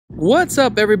What's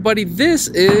up, everybody? This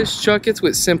is Chakits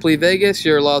with Simply Vegas,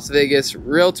 your Las Vegas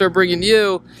realtor, bringing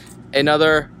you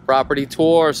another property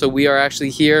tour. So we are actually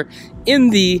here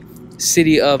in the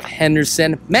city of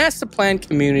Henderson, master plan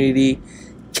community,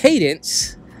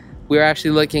 Cadence. We're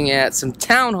actually looking at some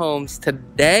townhomes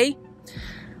today.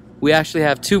 We actually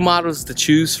have two models to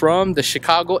choose from, the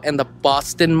Chicago and the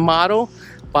Boston model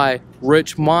by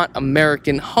Richmond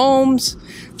American Homes.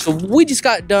 So we just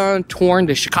got done touring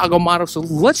the Chicago model, so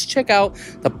let's check out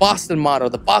the Boston model.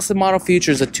 The Boston model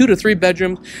features a 2 to 3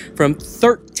 bedrooms from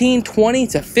 1320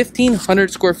 to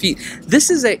 1500 square feet. This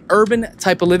is a urban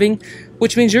type of living,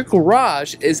 which means your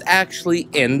garage is actually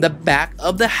in the back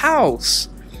of the house.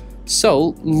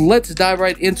 So let's dive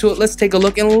right into it. Let's take a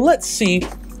look and let's see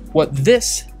what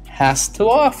this has to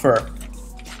offer.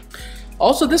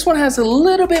 Also, this one has a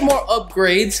little bit more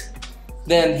upgrades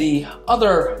than the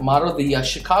other model, the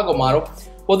Chicago model.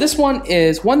 Well, this one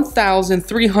is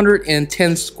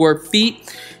 1,310 square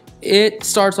feet. It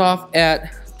starts off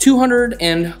at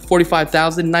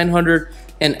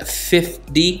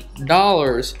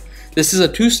 $245,950. This is a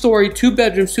 2-story, 2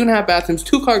 bedrooms, 2.5 bathrooms,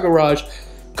 2-car garage,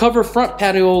 cover front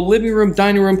patio, living room,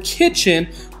 dining room, kitchen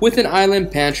with an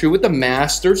island pantry with a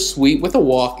master suite with a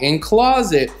walk-in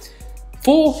closet.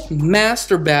 Full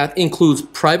master bath includes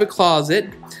private closet,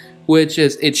 which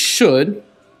is it should,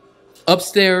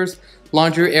 upstairs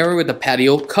laundry area with a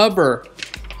patio cover.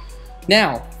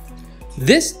 Now,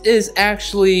 this is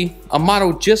actually a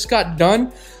model just got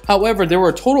done. However, there were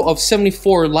a total of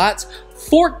 74 lots.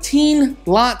 14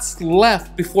 lots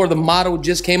left before the model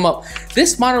just came up.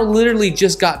 This model literally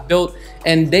just got built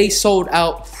and they sold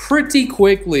out pretty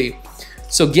quickly.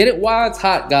 So get it while it's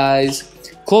hot, guys.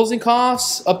 Closing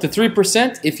costs up to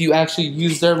 3% if you actually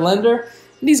use their lender.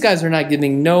 And these guys are not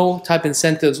getting no type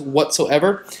incentives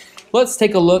whatsoever. Let's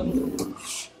take a look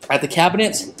at the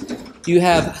cabinets. You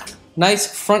have nice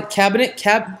front cabinets,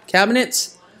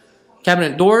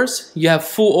 cabinet doors. You have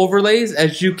full overlays,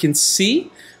 as you can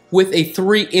see, with a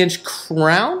 3-inch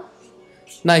crown.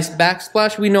 Nice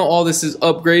backsplash. We know all this is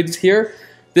upgrades here.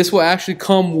 This will actually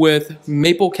come with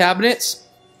maple cabinets.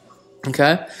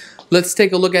 Okay. Let's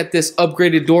take a look at this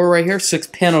upgraded door right here,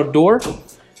 6-panel door.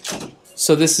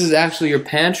 So this is actually your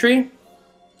pantry.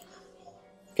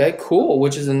 Okay, cool,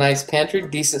 which is a nice pantry,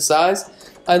 decent size.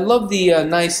 I love the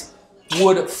nice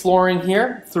wood flooring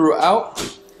here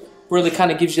throughout. Really kind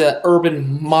of gives you that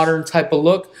urban, modern type of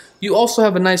look. You also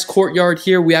have a nice courtyard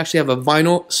here. We actually have a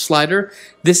vinyl slider.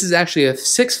 This is actually a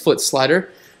 6-foot slider.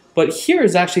 But here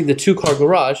is actually the 2-car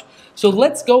garage. So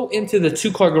let's go into the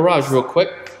 2-car garage real quick.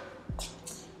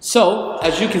 So,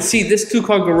 as you can see, this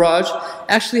 2-car garage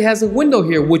actually has a window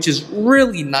here, which is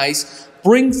really nice,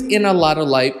 brings in a lot of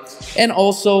light, and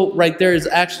also right there is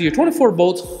actually your 24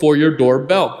 volts for your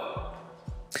doorbell.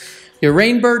 Your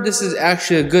Rainbird, this is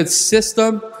actually a good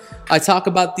system. I talk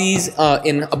about these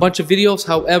in a bunch of videos,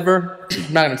 however,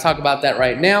 I'm not going to talk about that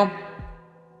right now.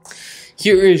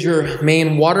 Here is your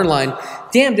main water line.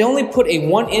 Damn, they only put a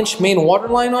 1-inch main water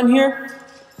line on here?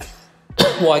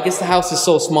 Well, I guess the house is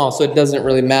so small, so it doesn't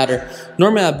really matter.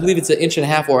 Normally, I believe it's 1.5 inches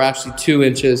or actually 2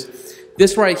 inches.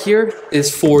 This right here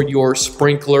is for your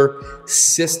sprinkler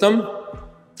system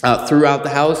throughout the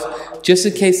house. Just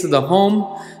in case the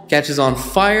home catches on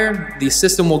fire, the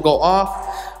system will go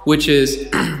off, which is,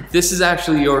 this is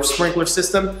actually your sprinkler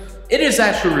system. It is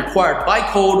actually required by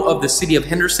code of the city of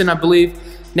Henderson, I believe.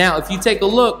 Now, if you take a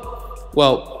look,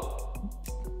 well,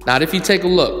 not if you take a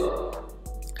look.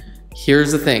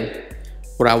 Here's the thing.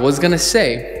 What I was gonna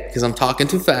say, because I'm talking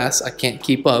too fast, I can't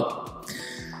keep up.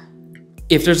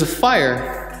 If there's a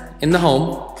fire in the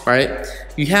home, right,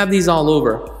 you have these all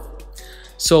over.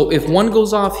 So if one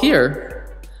goes off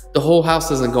here, the whole house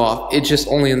doesn't go off. It's just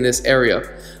only in this area.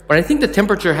 But I think the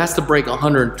temperature has to break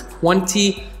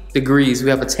 120 degrees. We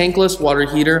have a tankless water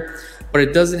heater, but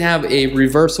it doesn't have a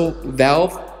reversal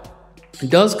valve.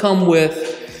 It does come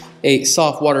with a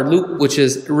soft water loop, which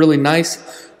is really nice.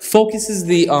 Focuses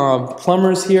the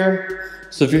plumbers here.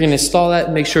 So if you're going to install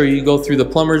that, make sure you go through the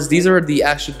plumbers. These are the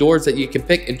actual doors that you can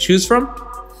pick and choose from.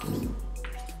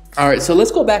 All right, so let's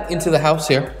go back into the house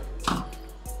here.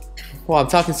 Well, I'm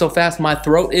talking so fast, my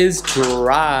throat is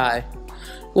dry.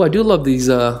 Oh, I do love these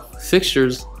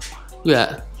fixtures. Look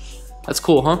at that. That's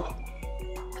cool, huh?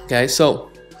 Okay, so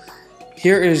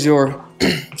here is your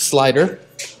slider.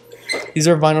 These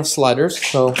are vinyl sliders.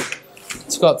 So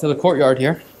let's go out to the courtyard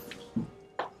here.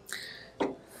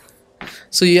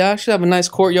 So you actually have a nice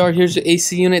courtyard. Here's your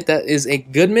AC unit. That is a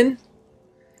Goodman.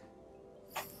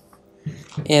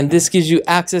 And this gives you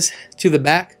access to the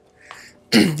back.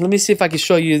 Let me see if I can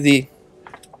show you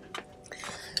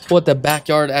what the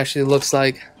backyard actually looks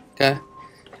like. Okay.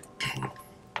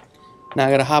 Now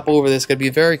I gotta hop over this. Gotta be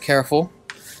very careful.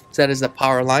 So that is the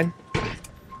power line.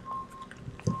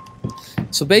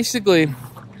 So basically,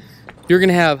 you're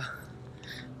gonna have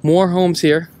more homes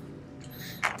here.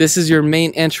 This is your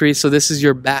main entry, so this is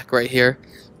your back right here.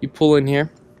 You pull in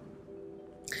here.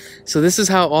 So this is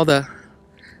how all the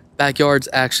backyards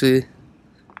actually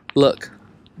look.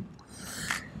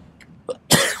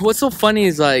 What's so funny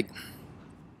is, like,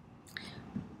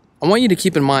 I want you to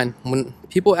keep in mind, when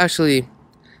people actually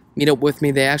meet up with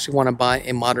me, they actually want to buy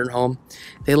a modern home.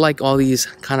 They like all these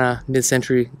kind of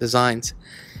mid-century designs.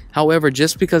 However,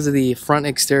 just because of the front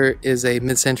exterior is a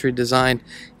mid-century design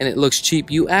and it looks cheap,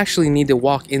 you actually need to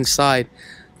walk inside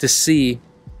to see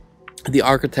the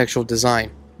architectural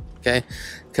design, okay?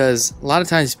 Because a lot of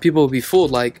times people will be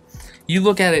fooled. Like, you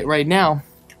look at it right now,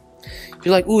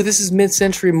 you're like, ooh, this is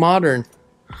mid-century modern,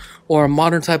 or a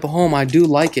modern type of home. I do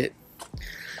like it.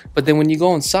 But then when you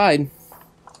go inside,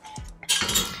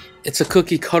 it's a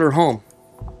cookie cutter home.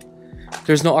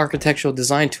 There's no architectural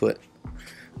design to it.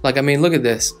 Like, I mean, look at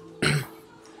this.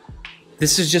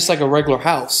 This is just like a regular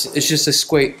house. It's just a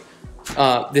square.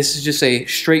 This is just a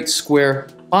straight square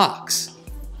box.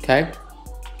 Okay.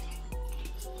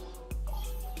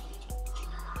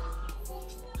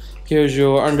 Here's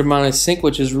your under-mounted sink,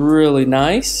 which is really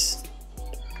nice.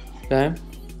 Okay.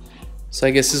 So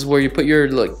I guess this is where you put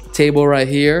your table right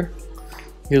here.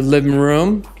 Your living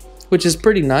room, which is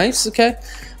pretty nice. Okay.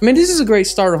 I mean, this is a great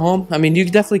starter home. I mean, you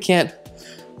definitely can't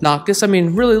knock this. I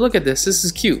mean, really look at this. This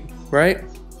is cute, right?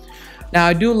 Now,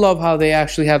 I do love how they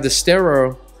actually have the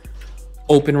stereo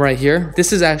open right here.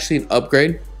 This is actually an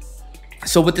upgrade.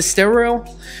 So with the stereo,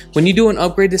 when you do an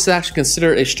upgrade, this is actually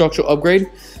considered a structural upgrade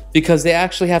because they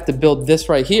actually have to build this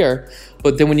right here.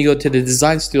 But then when you go to the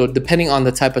design studio, depending on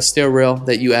the type of stereo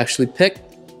that you actually pick,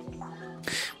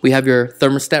 we have your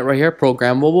thermostat right here,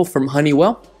 programmable from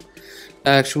Honeywell.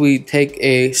 Actually take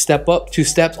a step up, 2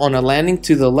 steps on a landing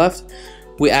to the left.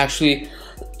 We actually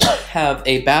have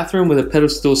a bathroom with a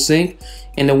pedestal sink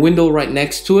and a window right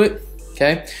next to it.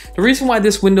 Okay. The reason why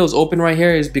this window is open right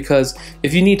here is because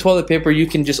if you need toilet paper, you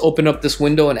can just open up this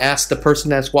window and ask the person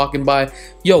that's walking by,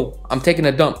 yo, I'm taking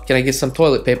a dump. Can I get some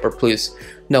toilet paper, please?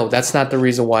 No, that's not the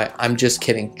reason why. I'm just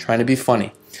kidding. Trying to be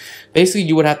funny. Basically,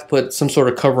 you would have to put some sort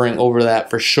of covering over that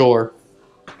for sure.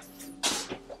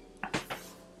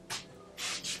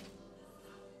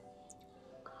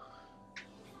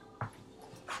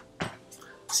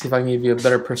 See if I can give you a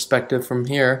better perspective from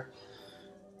here.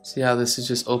 See how this is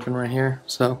just open right here.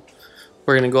 So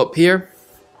we're gonna go up here.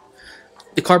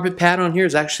 The carpet pad on here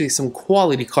is actually some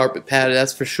quality carpet pad,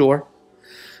 that's for sure.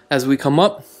 As we come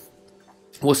up,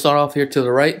 we'll start off here to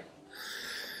the right.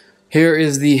 Here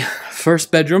is the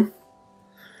first bedroom.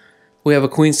 We have a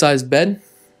queen size bed.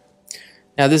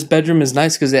 Now this bedroom is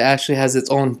nice because it actually has its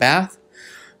own bath.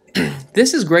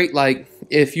 This is great, like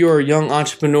if you're a young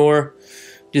entrepreneur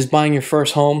just buying your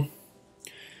first home,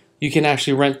 you can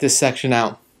actually rent this section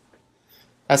out.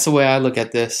 That's the way I look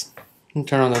at this. Let me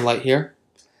turn on the light here.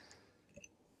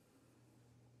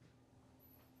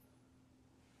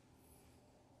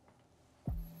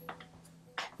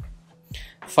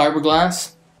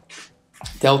 Fiberglass,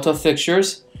 Delta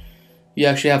fixtures. You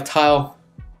actually have tile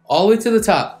all the way to the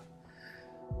top,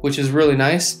 which is really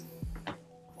nice.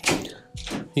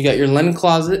 You got your linen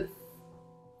closet.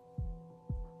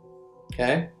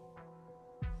 Okay.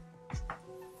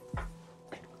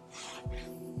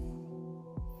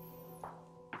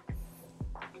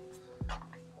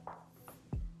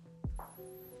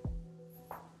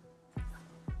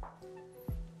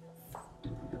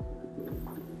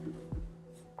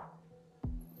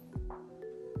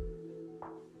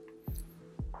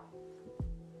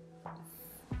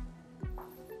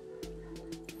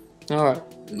 All right,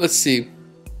 let's see.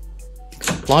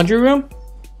 Laundry room?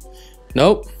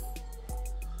 Nope.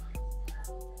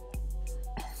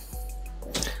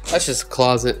 That's just a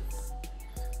closet.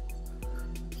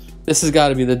 This has got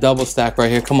to be the double stack right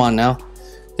here. Come on now.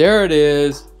 There it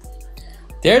is.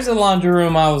 There's the laundry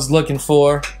room I was looking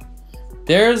for.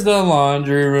 There's the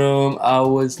laundry room I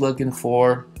was looking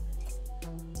for.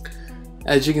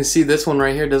 As you can see, this one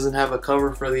right here doesn't have a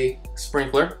cover for the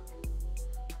sprinkler.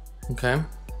 Okay.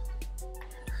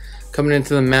 Coming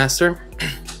into the master.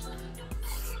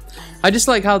 I just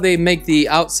like how they make the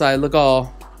outside look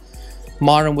all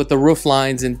modern with the roof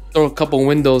lines and throw a couple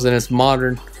windows and it's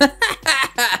modern.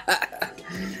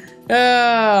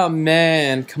 Oh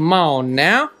man, come on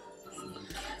now.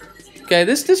 Okay,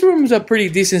 this room is a pretty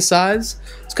decent size.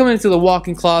 It's coming into the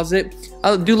walk-in closet.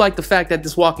 I do like the fact that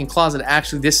this walk-in closet,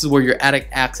 actually this is where your attic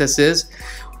access is.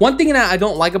 One thing that I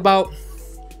don't like about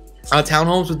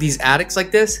townhomes with these attics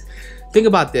like this, think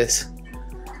about this.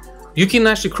 you can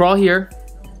actually crawl here,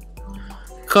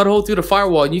 cut a hole through the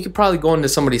firewall, and you could probably go into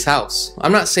somebody's house.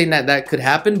 I'm not saying that that could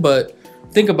happen, but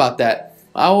think about that.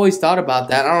 I always thought about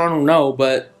that. I don't know,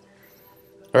 but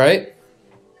all right.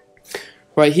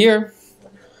 Right here,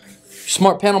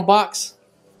 smart panel box.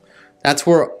 That's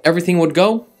where everything would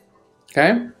go.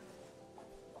 Okay.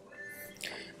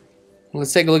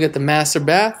 Let's take a look at the master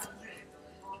bath.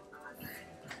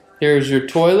 Here's your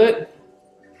toilet.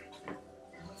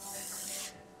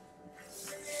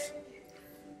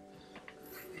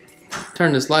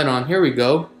 Turn this light on. Here we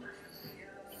go.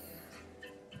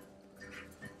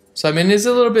 So I mean, it's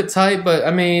a little bit tight, but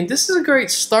I mean, this is a great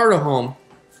starter home.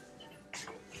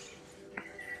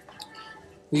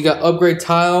 You got upgrade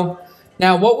tile.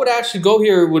 Now, what would actually go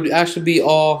here would actually be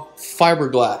all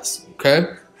fiberglass. Okay.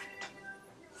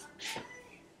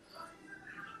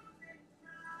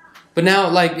 But now,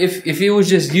 like, if it was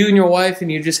just you and your wife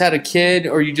and you just had a kid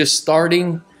or you just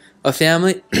starting a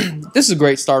family, this is a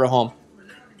great starter home,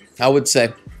 I would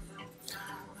say.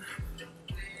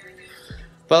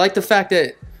 But I like the fact that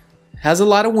it has a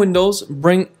lot of windows,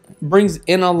 brings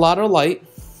in a lot of light,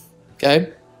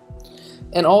 okay?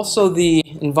 And also the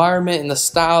environment and the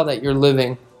style that you're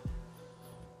living.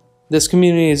 This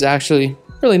community is actually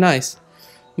really nice.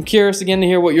 I'm curious again to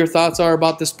hear what your thoughts are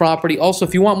about this property. Also,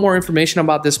 if you want more information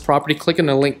about this property, click in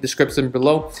the link description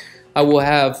below. I will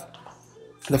have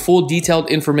the full detailed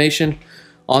information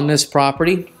on this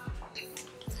property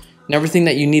and everything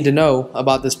that you need to know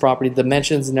about this property,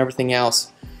 dimensions and everything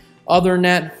else. Other than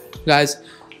that, guys,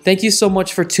 thank you so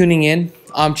much for tuning in.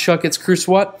 I'm Chakits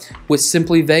Krulsawat with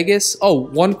Simply Vegas. Oh,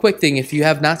 one quick thing, if you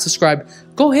have not subscribed,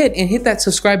 go ahead and hit that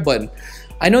subscribe button.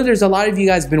 I know there's a lot of you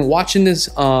guys been watching this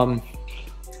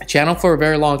channel for a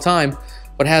very long time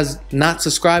but has not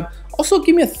subscribed. Also,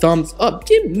 give me a thumbs up.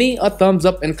 Give me a thumbs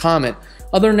up and comment.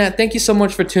 Other than that, thank you so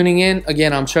much for tuning in.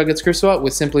 Again, I'm Chakits Krulsawat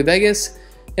with Simply Vegas,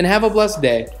 and have a blessed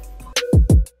day.